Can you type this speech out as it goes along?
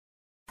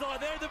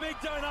They're the big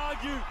don't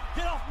argue.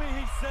 Get off me,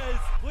 he says.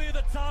 Clear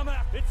the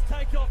tarmac. It's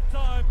takeoff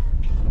time.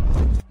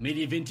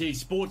 Media Vintage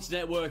Sports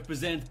Network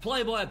presents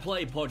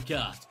Play-by-Play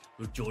Podcast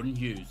with Jordan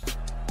Hughes.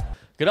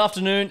 Good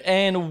afternoon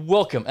and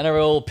welcome.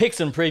 Nrl Picks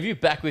and Preview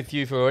back with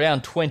you for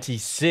round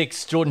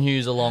 26. Jordan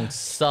Hughes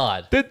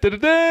alongside. King!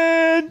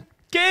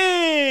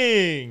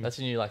 That's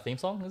your new theme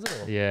song, is it?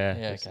 Or?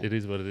 Yeah, okay. It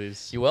is what it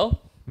is. You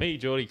well? Me,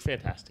 Geordie,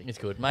 fantastic. It's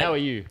good, mate. How are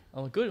you?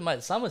 I'm good, mate.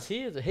 The summer's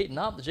here. It's heating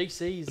up. The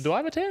GC's... Do I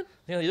have a tan?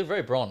 You look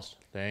very bronzed.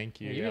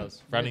 Thank you. Yeah, I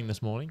was running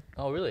this morning.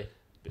 Oh, really?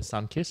 Bit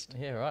sun-kissed.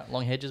 Yeah, right.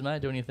 Long hedges,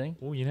 mate. Doing your thing.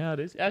 Oh, you know how it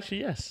is?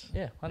 Actually, yes.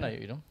 Yeah, I know what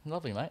you're doing.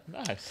 Lovely, mate.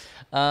 Nice.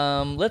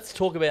 Let's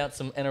talk about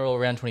some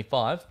NRL round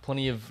 25.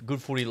 Plenty of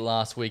good footy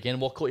last weekend.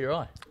 What caught your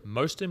eye?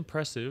 Most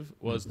impressive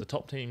was the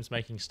top teams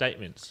making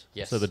statements.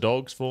 Yes. So the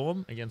Dogs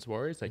form against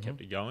Warriors, they kept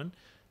it going.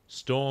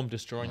 Storm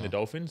destroying the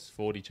Dolphins,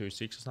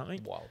 42-6 or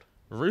something. Wild.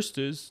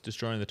 Roosters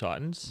destroying the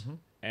Titans.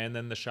 And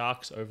then the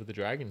Sharks over the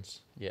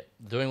Dragons. Yeah,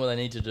 doing what they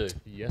need to do.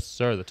 Yes,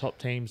 sir. The top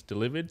teams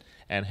delivered.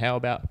 And how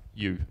about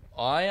you?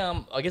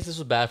 I guess this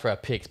was bad for our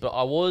picks, but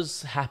I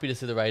was happy to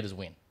see the Raiders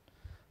win.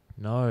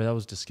 No, that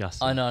was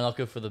disgusting. I know, not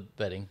good for the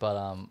betting, but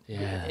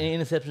Yeah.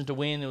 interceptions to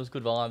win, it was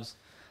good vibes.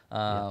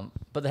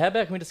 But how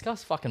about can we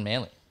discuss fucking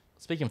Manly?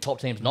 Speaking of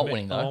top teams not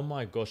winning, though. Oh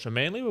my gosh. So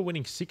Manly were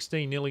winning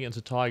 16-0 against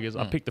the Tigers.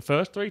 I picked the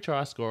first three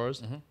try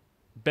scorers.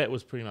 Bet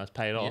was pretty much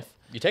paid Yeah. off.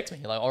 You text me,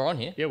 you're like, oh, we're on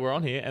here. Yeah, we're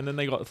on here. And then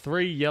they got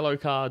 3 yellow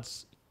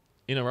cards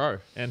in a row.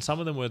 And some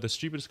of them were the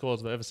stupidest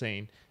calls I've ever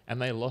seen.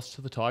 And they lost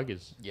to the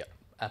Tigers. Yeah,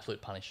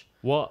 absolute punish.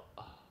 What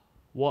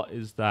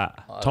is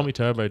that? Tommy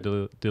Turbo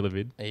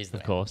delivered. He's the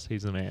of man. course.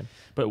 He's the man.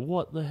 But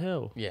what the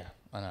hell? Yeah,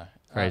 I know.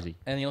 Crazy.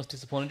 Anything else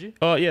disappointed you?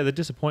 Oh, yeah. The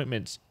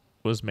disappointments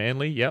was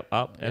Manly. Yep,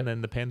 up. And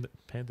then the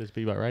Panthers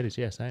beat by Raiders.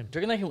 Yeah, same. Do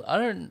you reckon they can? I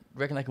don't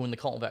reckon they can win the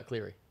comp without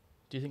Cleary.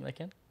 Do you think they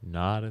can?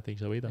 No, I don't think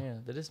so either. Yeah,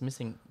 they're just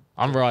missing.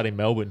 I'm riding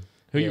Melbourne.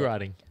 Who are you Yeah.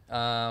 riding?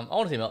 I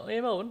want to see Melbourne.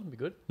 Yeah, Melbourne would be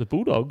good. The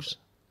Bulldogs.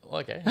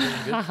 Okay,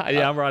 that'd be good.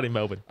 Yeah, I'm riding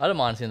Melbourne. I don't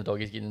mind seeing the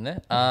doggies getting in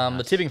there.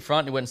 The tipping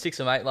front, you went 6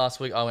 from 8 last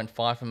week. I went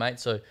 5 from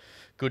 8, so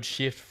good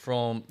shift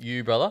from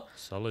you, brother.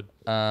 Solid.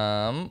 What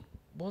I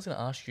was going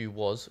to ask you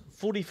was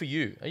footy for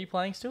you. Are you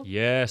playing still?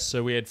 Yes,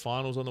 so we had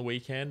finals on the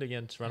weekend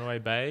against Runaway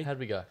Bay. How'd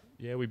we go?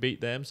 Yeah, we beat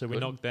them, so we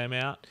Good. knocked them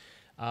out.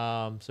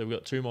 So we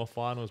got 2 more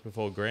finals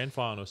before grand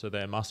final, so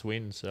they're must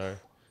win. So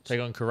take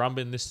on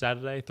Currumbin this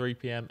Saturday, 3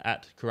 p.m.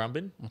 at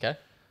Currumbin. Okay.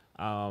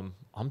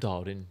 I'm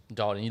dialed in.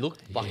 Dialed in. You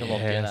look fucking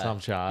locked in. Yes, I'm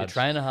charged.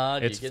 You're training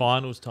hard. It's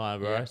finals time,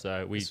 bro. Yeah.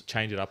 So we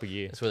change it up a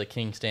year. That's where the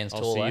king stands I'll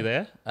tall. see you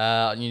eh?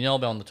 there. You know I'll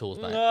be on the tools,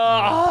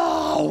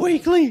 mate.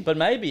 Weekly. But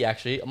maybe,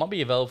 actually, I might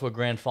be available for a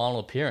grand final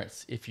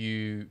appearance if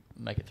you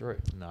make it through.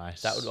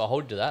 Nice. I'll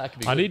hold you to that. That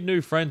could be I good. need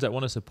new friends that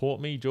want to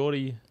support me.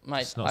 Geordie,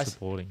 Mate, it's not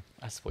supporting.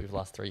 I support you for the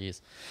last 3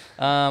 years.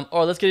 All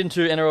right, let's get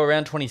into NRL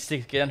round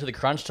 26. Get down to the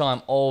crunch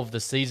time of the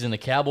season. The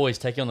Cowboys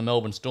taking on the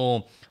Melbourne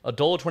Storm.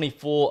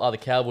 $1.24 are the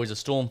Cowboys. The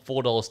Storm,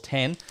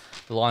 $4.10.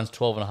 The Lions,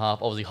 12.5.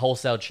 Obviously,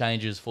 wholesale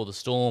changes for the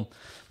Storm.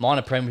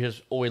 Minor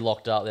premierships already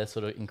locked up. They're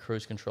sort of in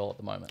cruise control at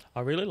the moment.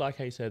 I really like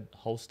how you said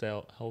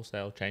wholesale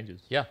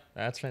changes. Yeah.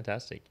 That's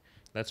fantastic.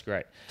 That's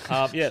great.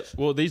 Yeah,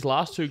 well, these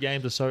last 2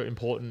 games are so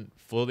important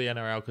for the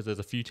NRL because there's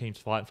a few teams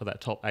fighting for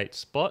that top 8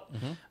 spot.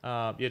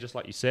 Yeah, just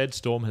like you said,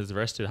 Storm has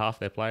rested half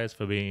their players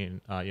for being,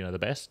 the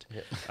best.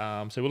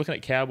 So we're looking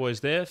at Cowboys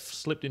there,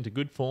 slipped into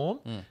good form.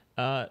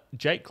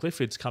 Jake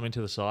Clifford's come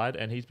into the side,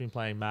 and he's been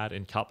playing mad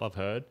in Cup, I've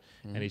heard,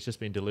 and he's just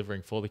been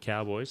delivering for the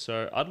Cowboys.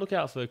 So I'd look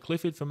out for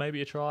Clifford for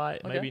maybe a try,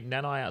 maybe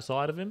Nanai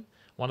outside of him.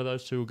 One of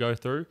those two will go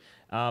through.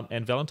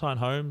 And Valentine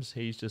Holmes,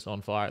 he's just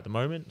on fire at the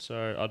moment,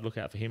 so I'd look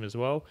out for him as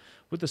well.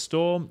 With the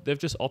Storm, they've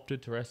just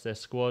opted to rest their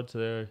squad, so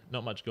there's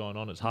not much going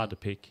on. It's hard to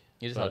pick.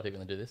 You just hard to pick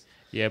when they do this.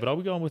 Yeah, but I'll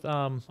be going with,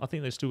 I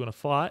think they're still going to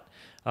fight.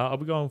 I'll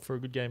be going for a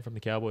good game from the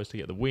Cowboys to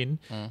get the win.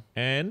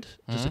 And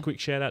just a quick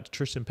shout out to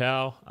Tristan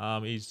Powell.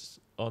 He's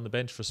on the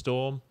bench for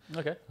Storm.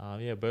 Okay.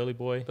 Yeah, Burley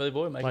Boy. Burley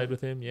Boy, mate. Played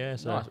with him, yeah.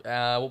 So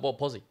Nice. What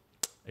posse?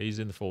 he's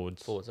in the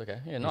forwards. Forwards, okay.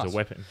 Yeah, nice. He's a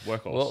weapon,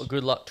 workhorse. Well,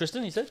 good luck.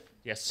 Tristan, you said?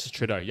 Yes,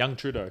 Trudeau, young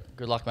Trudeau.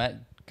 Good luck, mate.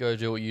 Go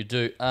do what you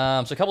do.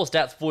 So a couple of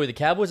stats for you. The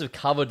Cowboys have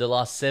covered the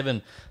last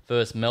 7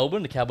 versus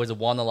Melbourne. The Cowboys have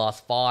won the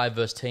last 5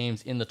 versus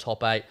teams in the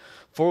top 8.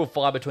 4 or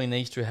 5 between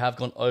these two have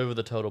gone over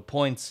the total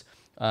points.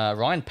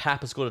 Ryan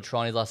Papp has scored a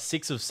try in his last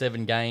 6 of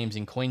 7 games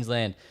in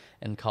Queensland.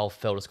 And Kyle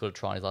Feld has scored a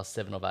try in his last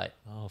 7 of 8.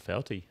 Oh,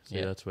 Felty. So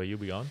Yeah. that's where you'll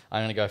be on.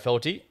 I'm going to go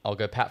Felty. I'll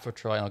go Pat for a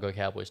try, and I'll go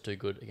Cowboys. Too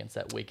good against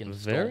that weakened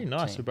Very Storm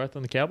nice. team. We're both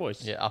on the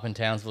Cowboys. Yeah, up in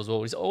Townsville as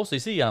well. Also, you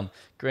see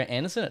Grant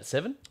Anderson at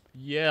 7?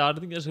 Yeah, I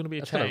don't think there's going to be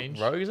a That's kind change.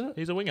 of rogue, isn't it?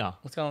 He's a winger.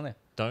 What's going on there?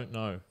 Don't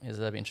know. Yeah, so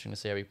that'd be interesting to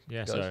see how he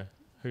Yeah, goes. so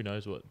who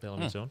knows what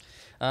Bellamy's on.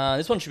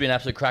 This one should be an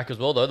absolute crack as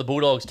well, though. The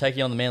Bulldogs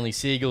taking on the Manly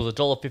Seagulls.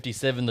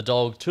 $1.57 the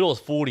Dogs,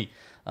 $2.40.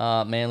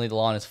 Manly, the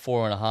line is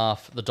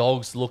 4.5. The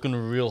Dogs looking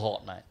real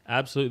hot, mate.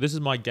 Absolutely. This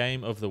is my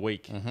game of the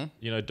week.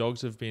 You know,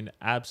 Dogs have been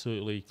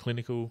absolutely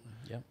clinical.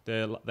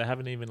 Yep. They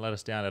haven't even let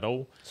us down at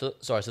all. So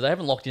they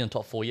haven't locked in the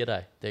top 4 yet,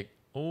 eh?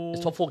 Is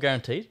top 4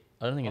 guaranteed?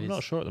 I don't think it I'm is.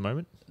 not sure at the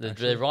moment.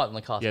 They're right on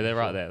the cusp. Yeah, they're I'm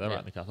right sure. there. They're right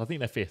in the cusp. I think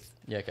they're 5th.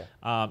 Yeah, okay.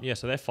 Yeah,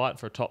 so they're fighting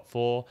for a top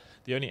 4.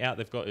 The only out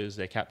they've got is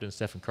their captain,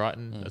 Stephen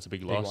Crichton. That's a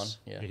big loss. one,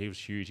 yeah. He was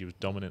huge. He was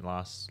dominant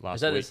last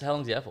Is that week. how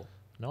long's he out for?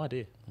 No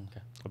idea.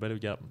 Okay. I better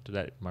get up to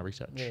date with my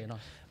research. Yeah, nice.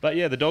 But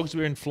yeah, the Dogs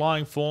were in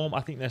flying form.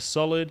 I think they're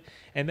solid.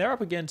 And they're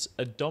up against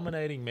a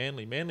dominating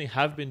Manly. Manly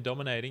have been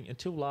dominating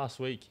until last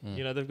week.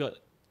 You know, they've got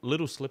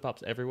little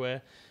slip-ups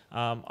everywhere.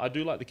 I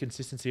do like the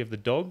consistency of the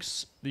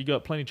Dogs. You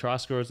got plenty of try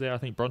scorers there. I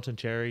think Bronson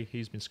Cherry,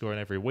 he's been scoring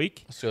every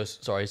week. So,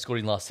 sorry, he scored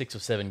in the last 6 or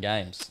 7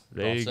 games.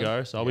 There you Bronson.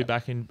 go. So I'll be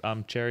back in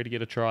Cherry to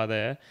get a try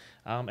there.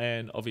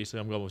 And obviously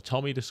I'm going with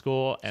Tommy to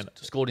score. And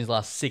Scored in his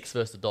last 6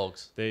 versus the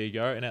Dogs. there you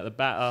go. And at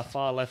the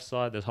far left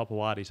side, there's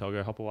Hopewadi. So I'll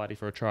go Hopewadi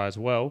for a try as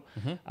well.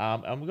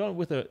 I'm going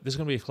with this is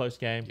going to be a close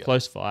game,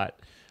 close fight.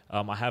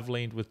 I have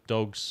leaned with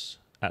Dogs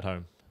at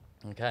home.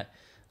 Okay.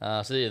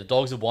 So yeah, the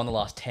Dogs have won the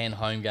last 10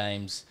 home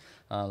games.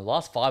 The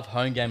last 5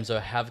 home games, though,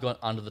 have gone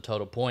under the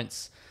total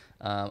points.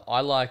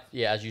 I like,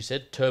 as you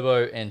said,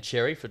 Turbo and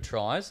Cherry for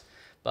tries.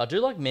 But I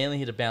do like Manly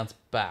here to bounce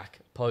back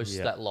post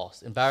that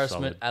loss.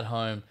 Embarrassment Solid. at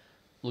home,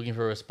 looking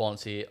for a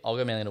response here. I'll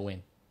go Manly to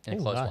win in a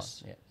close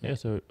Nice. one. Yeah,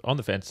 so on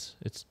the fence.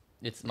 It's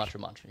much.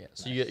 Yeah.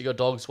 So you got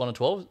Dogs 1 to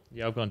 12.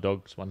 Yeah, I've gone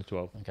Dogs 1 to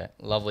 12. Okay,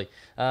 lovely.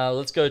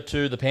 Let's go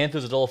to the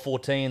Panthers,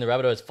 $1.14. The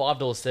Rabbitohs,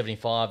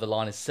 $5.75. The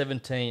line is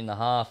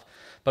 17.5.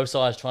 Both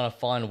sides trying to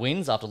find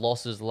wins after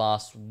losses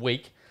last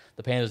week.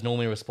 The Panthers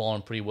normally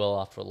respond pretty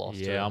well after a loss.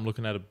 Yeah, I'm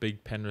looking at a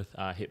big Penrith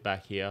hit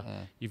back here.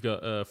 You've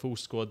got a full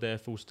squad there,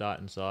 full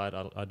starting side.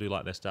 I do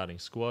like their starting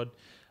squad.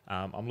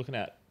 I'm looking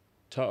at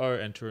To'o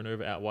and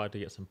Turanova out wide to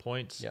get some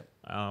points. Yep.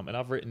 And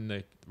I've written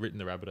the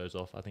Rabbitohs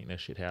off. I think they're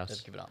shit house.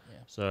 Let's give it up. Yeah.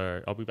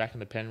 So I'll be back in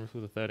the Penrith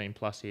with a 13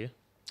 plus here.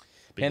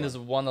 Big Panthers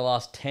one. have won the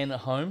last 10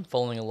 at home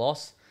following a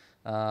loss.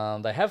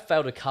 They have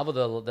failed to cover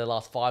their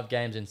last 5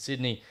 games in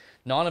Sydney.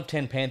 9 of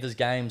 10 Panthers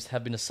games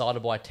have been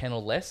decided by 10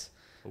 or less.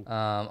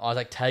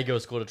 Isaac Tago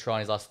has scored a try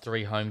in his last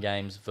 3 home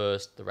games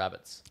versus the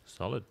Rabbits.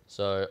 Solid.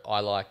 So I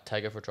like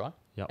Tago for a try.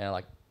 Yep. And I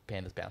like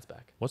Panthers bounce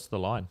back. What's the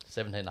line?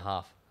 17.5.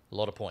 A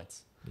lot of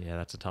points. Yeah,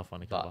 that's a tough one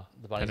to But cover.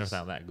 the Bunnies- Penrith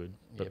aren't that good.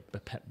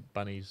 But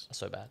Bunnies,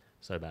 So bad.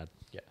 so bad.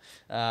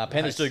 Yeah.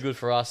 Panthers do good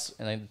for us,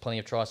 and then plenty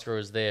of try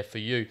scorers there for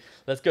you.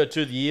 Let's go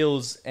to the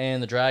Eels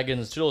and the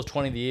Dragons.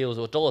 $2.20 the Eels,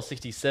 or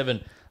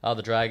 $1.67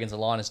 the Dragons. The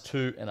line is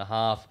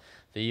 2.5.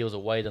 The Eels are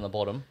way down the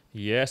bottom.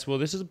 Yes, well,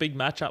 this is a big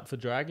matchup for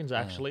Dragons,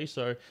 actually.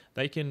 So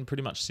they can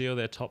pretty much seal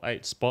their top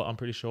 8 spot, I'm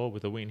pretty sure,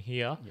 with a win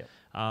here.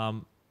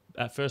 Yep.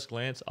 At first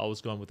glance, I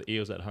was going with the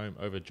Eels at home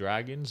over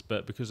Dragons,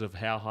 but because of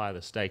how high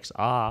the stakes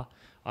are,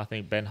 I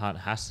think Ben Hunt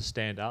has to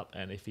stand up,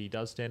 and if he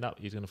does stand up,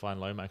 he's going to find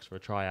Lomax for a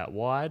try out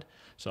wide.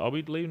 So I'll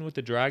be leaving with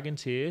the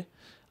Dragons here,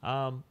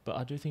 but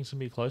I do think it's going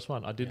to be a close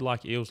one. I did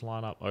like Eels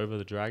line up over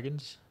the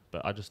Dragons,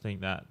 but I just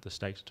think that the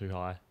stakes are too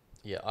high.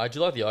 Yeah, I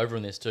do like the over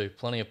in this too.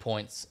 Plenty of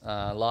points.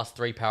 Last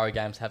 3 power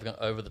games have gone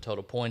over the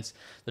total points.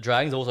 The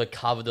Dragons also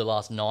covered the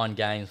last 9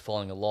 games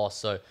following a loss.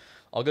 So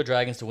I'll go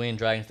Dragons to win,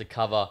 Dragons to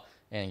cover.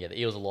 And yeah, the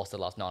Eels have lost the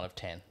last 9 of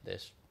 10. They're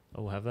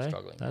Have they?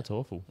 struggling. That's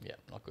awful. Yeah,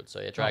 not good. So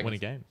yeah, Can't Dragons. win a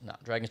game. No,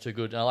 Dragons too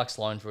good. And I like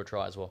Sloan for a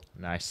try as well.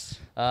 Nice.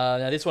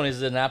 Now this one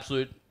is an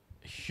absolute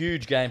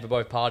huge game for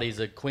both parties.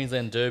 The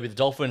Queensland Derby. The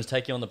Dolphins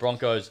taking on the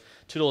Broncos.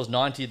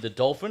 $2.90 the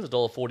Dolphins,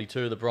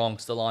 $1.42 the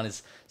Bronx. The line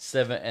is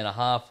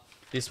 7.5.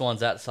 This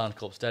one's at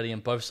Suncorp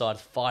Stadium. Both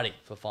sides fighting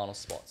for final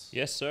spots.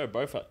 Yes, sir.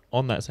 Both are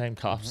on that same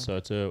cuff, so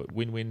it's a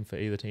win-win for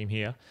either team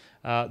here.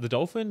 The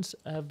Dolphins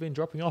have been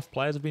dropping off.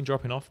 Players have been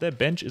dropping off. Their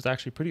bench is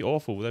actually pretty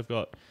awful. They've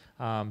got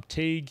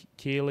Teague,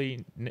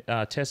 Keeley,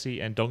 Tessie,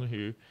 and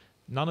Donahue.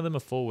 None of them are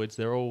forwards.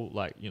 They're all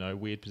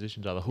weird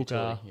positions, either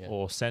hooker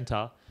or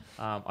centre.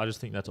 I just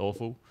think that's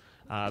awful.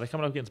 They're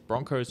coming up against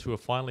Broncos, who are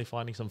finally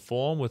finding some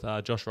form with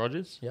Josh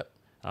Rogers. Yep.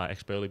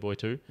 Ex-Burley boy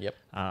too. Yep.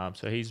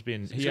 So he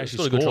actually scored a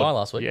scored good try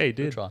last week. Yeah, he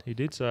Good did. try. He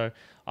did. So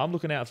I'm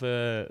looking out for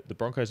the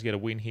Broncos to get a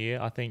win here.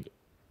 I think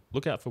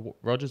look out for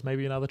Rogers,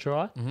 maybe another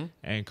try,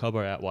 and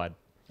Cobo out wide.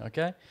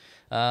 Okay.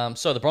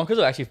 So the Broncos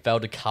have actually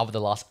failed to cover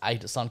the last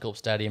 8 at Suncorp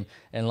Stadium,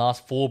 and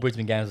last 4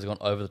 Brisbane games have gone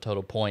over the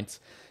total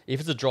points. If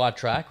it's a dry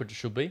track, which it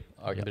should be,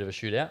 I reckon a bit of a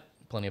shootout,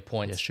 plenty of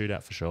points. Yeah,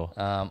 shootout for sure.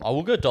 I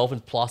will go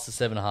Dolphins plus the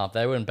 7.5.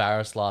 They were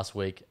embarrassed last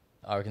week.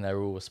 I reckon they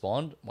will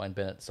respond. Wayne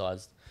Bennett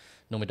sides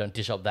normally don't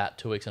dish up that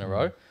 2 weeks in a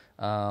row.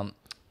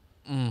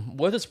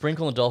 Worth a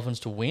sprinkle on the Dolphins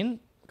to win,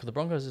 because the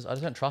Broncos, I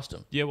just don't trust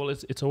them. Yeah, well,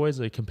 it's always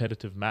a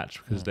competitive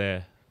match because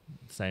they're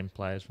the same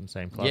players from the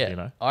same club, you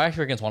know. I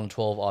actually reckon it's 1 to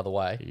 12 either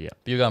way. Yeah.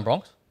 But you're going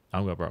Bronx?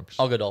 I'm going Bronx.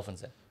 I'll go Dolphins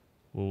then.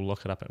 We'll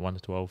lock it up at 1 to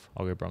 12.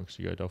 I'll go Bronx.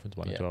 You go Dolphins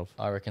 1 to 12.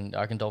 I reckon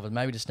Dolphins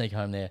maybe just sneak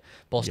home there.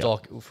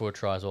 Bostock for a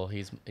try as well.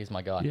 He's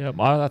my guy. Yeah,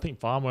 I think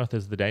Farnworth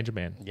is the danger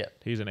man. Yeah.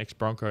 He's an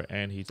ex-Bronco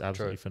and he's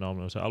absolutely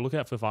phenomenal. So I'll look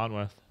out for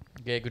Farnworth.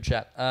 Yeah, good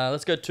chat.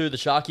 Let's go to the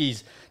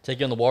Sharkies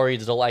taking on the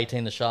Warriors. It's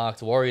 $1.18 the Sharks.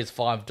 The Warriors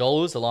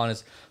 $5. The line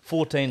is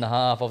 14.5.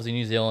 Obviously,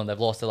 New Zealand, they've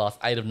lost their last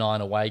 8 of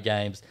 9 away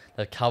games.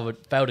 They've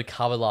failed to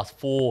cover the last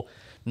 4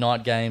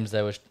 night games.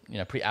 They were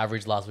pretty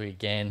average last week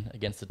again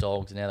against the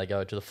Dogs, and now they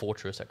go to the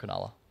Fortress at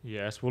Cronulla.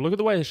 Yes. Well, look at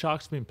the way the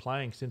Sharks have been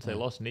playing since they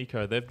lost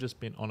Nico. They've just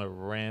been on a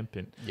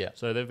rampant. Yeah.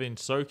 So they've been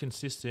so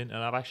consistent,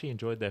 and I've actually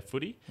enjoyed their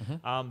footy.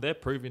 They're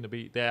proving to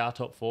be, they are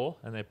top 4,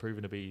 and they're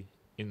proving to be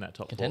in that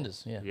top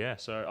Contenders, 4. yeah. Yeah.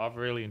 So I've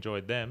really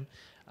enjoyed them.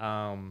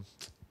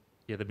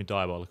 Yeah, they've been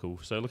diabolical.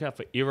 So look out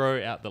for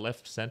Iro out the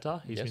left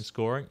centre. He's been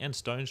scoring. And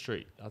Stone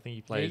Street. I think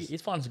he plays.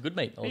 He's finding some good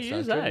meat. He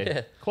is,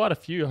 eh? Quite a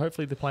few.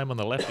 Hopefully they play him on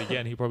the left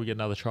again. He'll probably get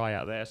another try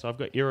out there. So I've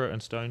got Iro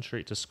and Stone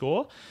Street to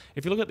score.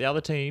 If you look at the other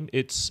team,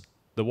 it's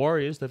the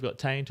Warriors. They've got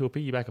Tane to a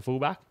piggyback, a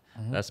fullback.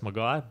 That's my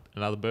guy,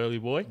 another burly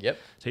boy. Yep.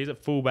 So he's at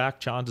fullback.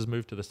 Chance has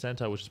moved to the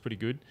centre, which is pretty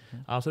good.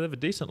 So they have a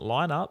decent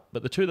lineup.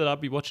 But the two that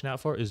I'd be watching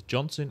out for is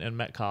Johnson and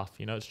Metcalf.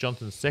 You know, it's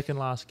Johnson's second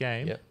last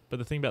game. Yep. But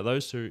the thing about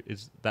those two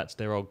is that's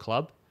their old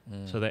club.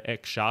 So they're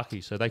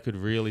ex-Sharkies, so they could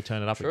really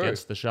turn it up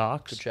against the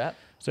Sharks. Good chat.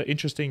 So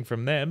interesting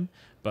from them,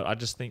 but I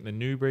just think the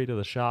new breed of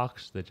the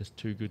Sharks, they're just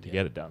too good to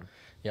get it done.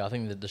 Yeah, I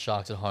think that the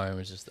Sharks at home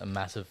is just a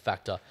massive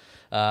factor.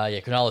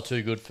 Cronulla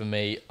too good for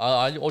me.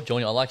 I'll join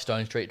you. I like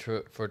Stone Street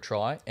for a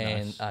try,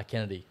 and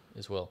Kennedy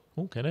as well.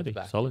 Oh, Kennedy,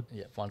 Back. solid.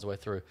 Yeah, finds a way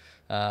through.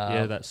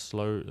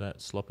 That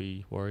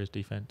sloppy Warriors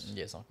defense.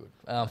 Yeah, it's not good.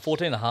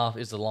 14.5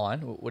 is the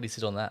line. What do you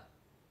sit on that?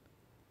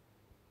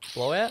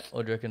 Blowout,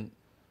 or do you reckon?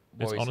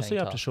 It's Warriors honestly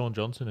hang up to tough? Sean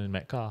Johnson and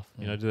Metcalf.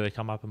 You know, do they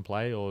come up and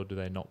play or do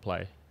they not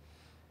play?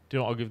 Do you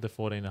know what? I'll give the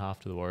 14.5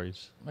 to the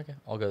Warriors. Okay,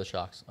 I'll go the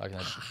Sharks. I reckon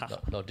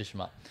they'll dish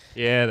them up.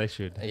 Yeah, they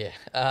should. Yeah.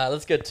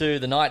 Let's get to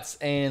the Knights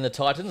and the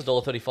Titans.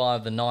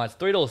 $1.35 the Knights.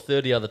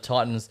 $3.30 are the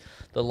Titans.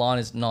 The line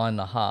is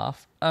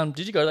 9.5.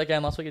 Did you go to that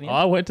game last week in the end?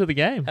 I went to the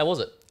game. How was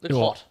it? It was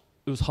hot.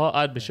 It was hot.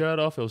 I had my shirt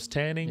off. It was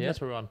tanning. Yeah.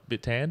 That's where I'm a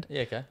bit tanned.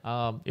 Yeah, okay.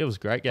 It was a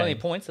great game. Plenty of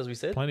points, as we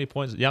said. Plenty of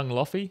points. Young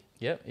Loffy.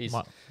 Yep, he's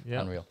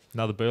unreal.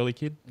 Another burly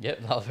kid.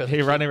 Yep.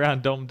 He running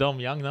around Dom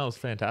Young. That was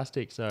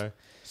fantastic. So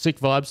sick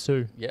vibes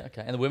too. Yeah,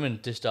 okay. And the women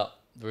dished up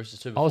the Roosters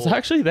too I before. was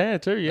actually there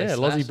too. They Yeah, smashed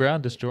Lozzie it.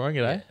 Brown destroying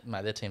it, eh?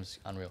 Mate, their team's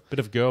unreal. Bit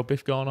of girl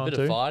biff going on Bit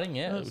too. of fighting,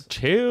 yeah. Oh,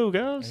 chill,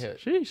 girls. Yeah.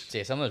 Sheesh.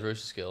 Yeah, some of those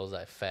Roosters girls,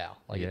 they foul.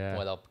 Like, Yeah. the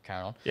way they're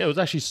carrying on. Yeah, it was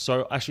actually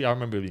so. Actually, I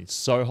remember it being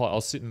so hot. I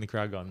was sitting in the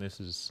crowd going, "This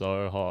is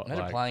so hot."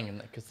 Imagine Like, playing in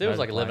that, because there was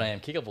like imagine 11 a.m.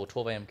 kickoff or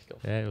 12 a.m.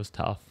 kickoff. yeah, it was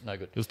tough. No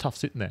good. It was tough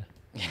sitting there.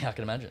 Yeah, I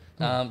can imagine.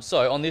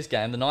 So on this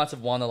game, the Knights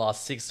have won the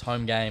last 6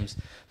 home games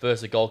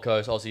versus the Gold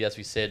Coast. Obviously, as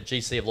we said,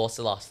 GC have lost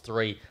the last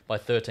 3 by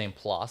 13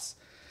 plus.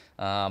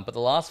 But the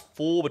last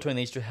 4 between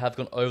these two have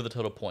gone over the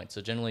total points.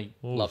 So generally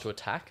love to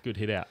attack. Good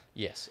hit out.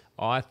 Yes.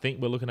 I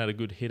think we're looking at a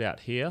good hit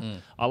out here.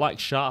 I like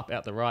Sharp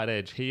out the right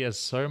edge. He has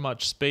so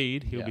much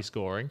speed. He'll be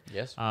scoring.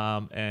 Yes.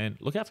 And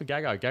look out for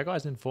Gagai.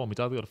 Gagai's in form. He's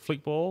either got a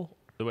flick ball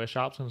where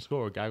Sharp's going to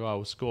score or Gagai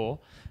will score.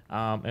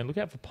 And look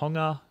out for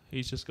Ponga.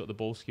 He's just got the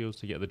ball skills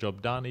to get the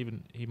job done.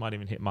 He might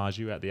even hit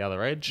Marju at the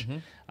other edge.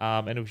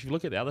 And if you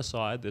look at the other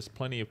side, there's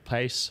plenty of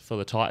pace for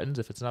the Titans.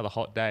 If it's another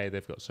hot day,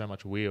 they've got so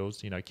much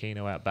wheels. You know,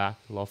 Keno out back,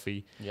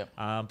 Loffy. Yep.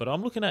 But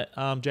I'm looking at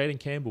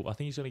Jaden Campbell. I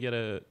think he's going to get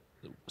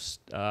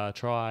a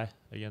try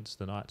against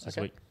the Knights this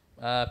week.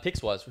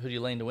 Picks wise, who do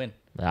you lean to win?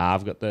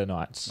 I've got the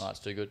Knights. Knights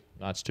too good.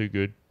 Knights too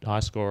good. High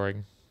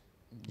scoring.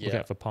 Look Yeah.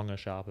 out for Ponga,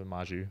 Sharp, and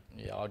Marju.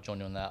 Yeah, I'll join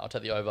you on that. I'll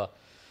take the over.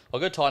 I'll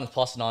go Titans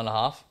plus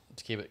 9.5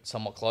 to keep it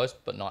somewhat close,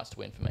 but Knights to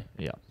win for me.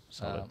 Yeah,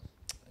 solid.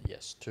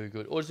 Yes, too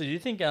good. Or do you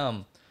think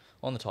on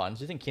the Titans,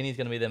 do you think Kenny's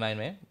going to be their main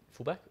man,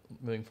 fullback,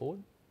 moving forward?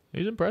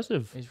 He's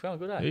impressive. He's going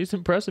good, eh? He's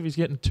impressive. He's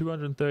getting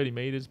 230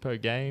 metres per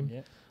game.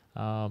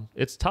 Yeah.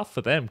 It's tough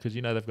for them because,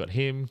 you know, they've got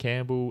him,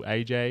 Campbell,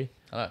 AJ.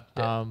 I know.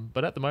 Yeah.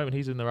 But at the moment,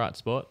 he's in the right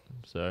spot.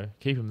 So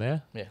keep him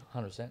there. Yeah,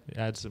 100%.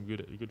 Add some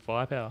good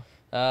firepower.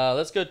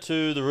 Let's go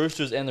to the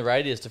Roosters and the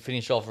Raiders to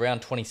finish off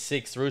round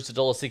 26. The Roosters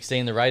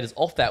 $1.16, the Raiders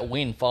off that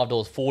win,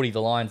 $5.40.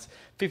 The Lions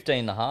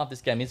 15.5.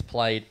 This game is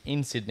played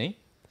in Sydney.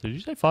 Did you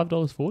say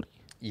 $5.40?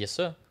 Yes,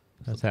 sir.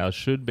 That's how it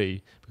should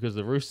be because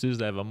the Roosters,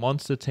 they have a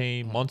monster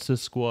team, monster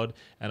squad,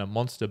 and a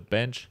monster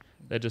bench.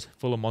 They're just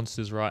full of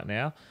monsters right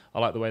now. I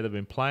like the way they've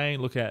been playing.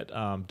 Look at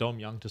Dom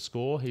Young to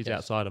score. He's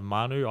outside of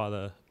Manu.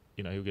 Either,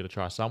 you know, he'll get a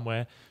try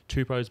somewhere.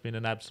 Tupou's been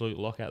an absolute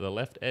lockout the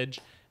left edge.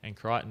 And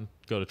Crichton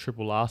got a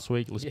triple last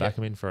week. Let's back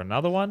him in for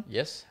another one.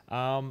 Yes.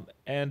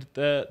 And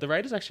the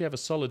Raiders actually have a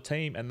solid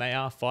team, and they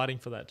are fighting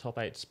for that top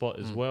 8 spot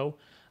as well.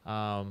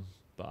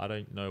 But I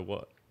don't know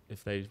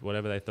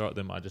whatever they throw at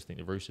them. I just think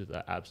the Roosters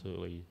are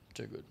absolutely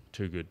Too good.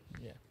 too good.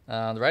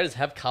 Yeah. The Raiders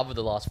have covered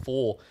the last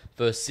 4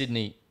 versus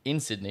Sydney in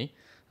Sydney.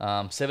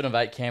 7 of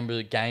 8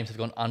 Canberra games have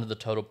gone under the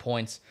total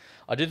points.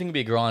 I do think it'll be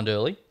a grind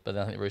early, but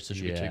then I think the Roosters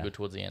should be too good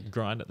towards the end.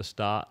 Grind at the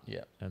start.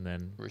 Yeah. And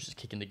then Roosters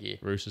kick into gear.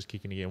 Roosters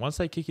kicking again. Once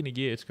they kick into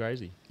gear, it's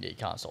crazy. Yeah, you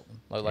can't stop them.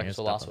 Like we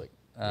saw stop last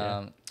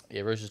them. week.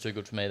 Yeah, Roosters too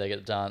good for me. They get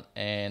it done.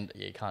 And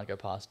you can't go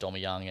past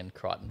Domi Young and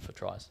Crichton for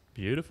tries.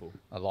 Beautiful.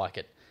 I like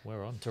it.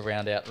 We're on. To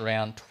round out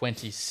round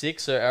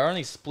 26. So our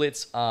only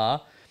splits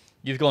are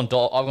I've gone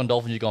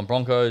Dolphins, you've gone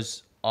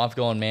Broncos. I've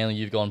gone Manly,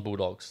 you've gone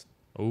Bulldogs.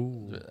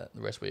 Ooh. The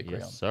rest we agree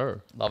on. Yes,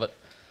 sir. Love it.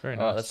 Very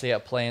All right, nice. let's see how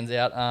it plans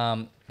out.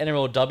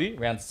 Nrlw,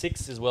 round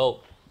 6 as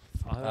well.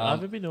 I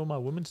haven't been doing my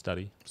women's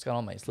study. What's going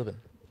on, mate? Slipping.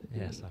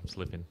 Yes, I'm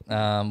slipping.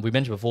 We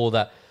mentioned before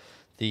that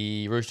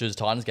The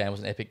Roosters-Titans game was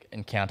an epic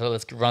encounter.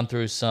 Let's run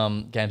through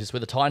some games this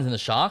week. The Titans and the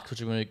Sharks,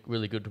 which are really,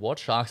 really good to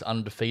watch. Sharks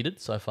undefeated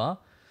so far.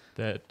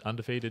 They're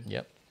undefeated.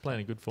 Yep. Playing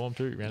in good form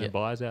too. Rounded Yep.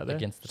 buys out there.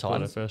 Against the Scored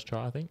Titans. their first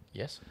try, I think.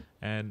 Yes.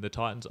 And the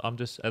Titans, are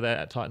they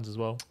at Titans as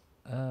well?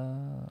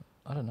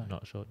 I don't know.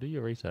 Not sure. Do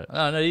your research.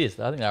 No, it is.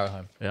 I think they're at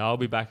home. Yeah, I'll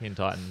be back in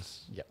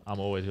Titans. Yep. I'm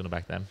always going to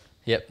back them.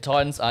 Yep.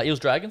 Titans,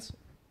 Eels-Dragons.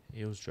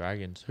 Eels,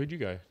 Dragons. Who'd you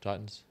go?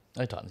 Titans.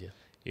 No, Titans, yeah.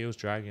 Eels,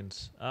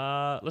 Dragons.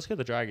 Let's go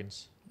the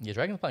Dragons. Yeah,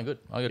 Dragons playing good.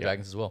 I got Yep.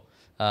 Dragons as well.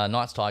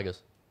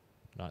 Knights-Tigers.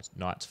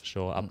 Knights for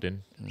sure.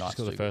 Upton. Knights Just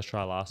got the too first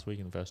try last week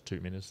in the first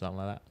 2 minutes, something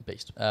like that.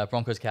 Beast.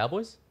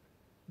 Broncos-Cowboys.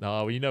 No,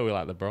 well, you know we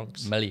like the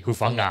Bronx. Meli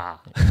Hufanga.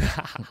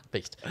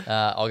 Beast.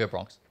 I'll go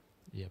Bronx.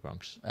 Yeah,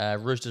 Bronx.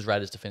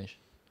 Roosters-Raiders to finish.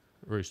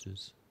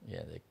 Roosters.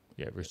 Yeah,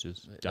 Yeah,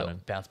 Roosters. they'll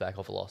Done. bounce back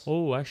off a loss.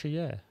 Oh, actually,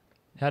 yeah.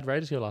 How'd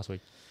Raiders go last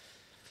week?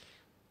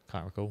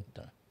 Can't recall.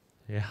 Don't know.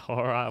 Yeah,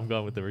 all right. I'm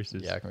going with the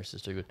Roosters. Yeah, I reckon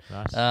Roosters too good.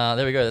 Nice.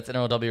 There we go. That's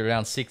NRLW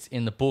round 6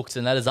 in the books,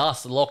 and that is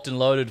us locked and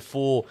loaded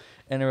for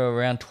NRL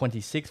round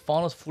 26.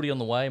 Finals footy on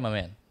the way, my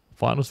man.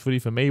 Finals footy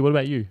for me. What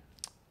about you?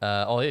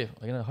 Yeah, I'm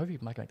gonna hope you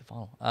make the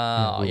final. we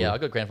I will.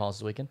 got grand finals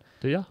this weekend.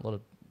 Do you? A lot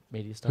of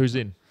media stuff. Who's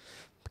in?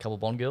 A couple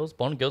of Bond girls.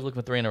 Bond girls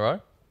looking for 3 in a row.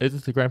 Is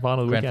this the grand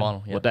final? of the Grand weekend?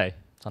 final, yeah. What day?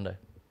 Sunday.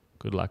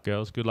 Good luck,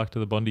 girls. Good luck to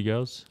the Bondi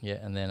girls. Yeah,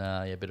 and then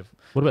a bit of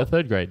What about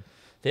third grade?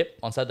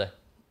 on Saturday.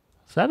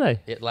 Saturday.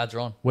 Yeah, lads are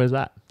on. Where's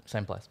that?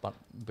 Same place, but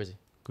busy.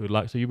 Good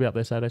luck. So you'll be up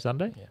there Saturday,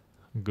 Sunday? Yeah.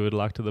 Good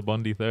luck to the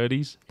Bondi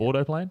 30s.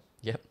 Bordeaux playing?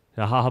 Yep.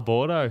 Ah,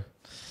 Bordeaux.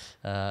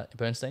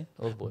 Bernstein,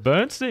 all the boys.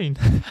 Bernstein.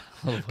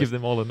 All the boys. Give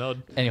them all a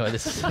nod. Anyway,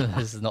 this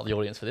is not the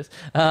audience for this.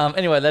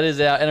 Anyway, that is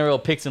our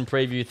NRL picks and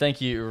preview.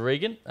 Thank you,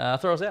 Regan.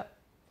 Throw us out.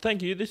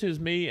 Thank you. This is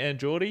me and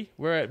Geordie.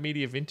 We're at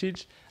Media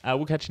Vintage.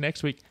 We'll catch you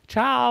next week.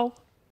 Ciao.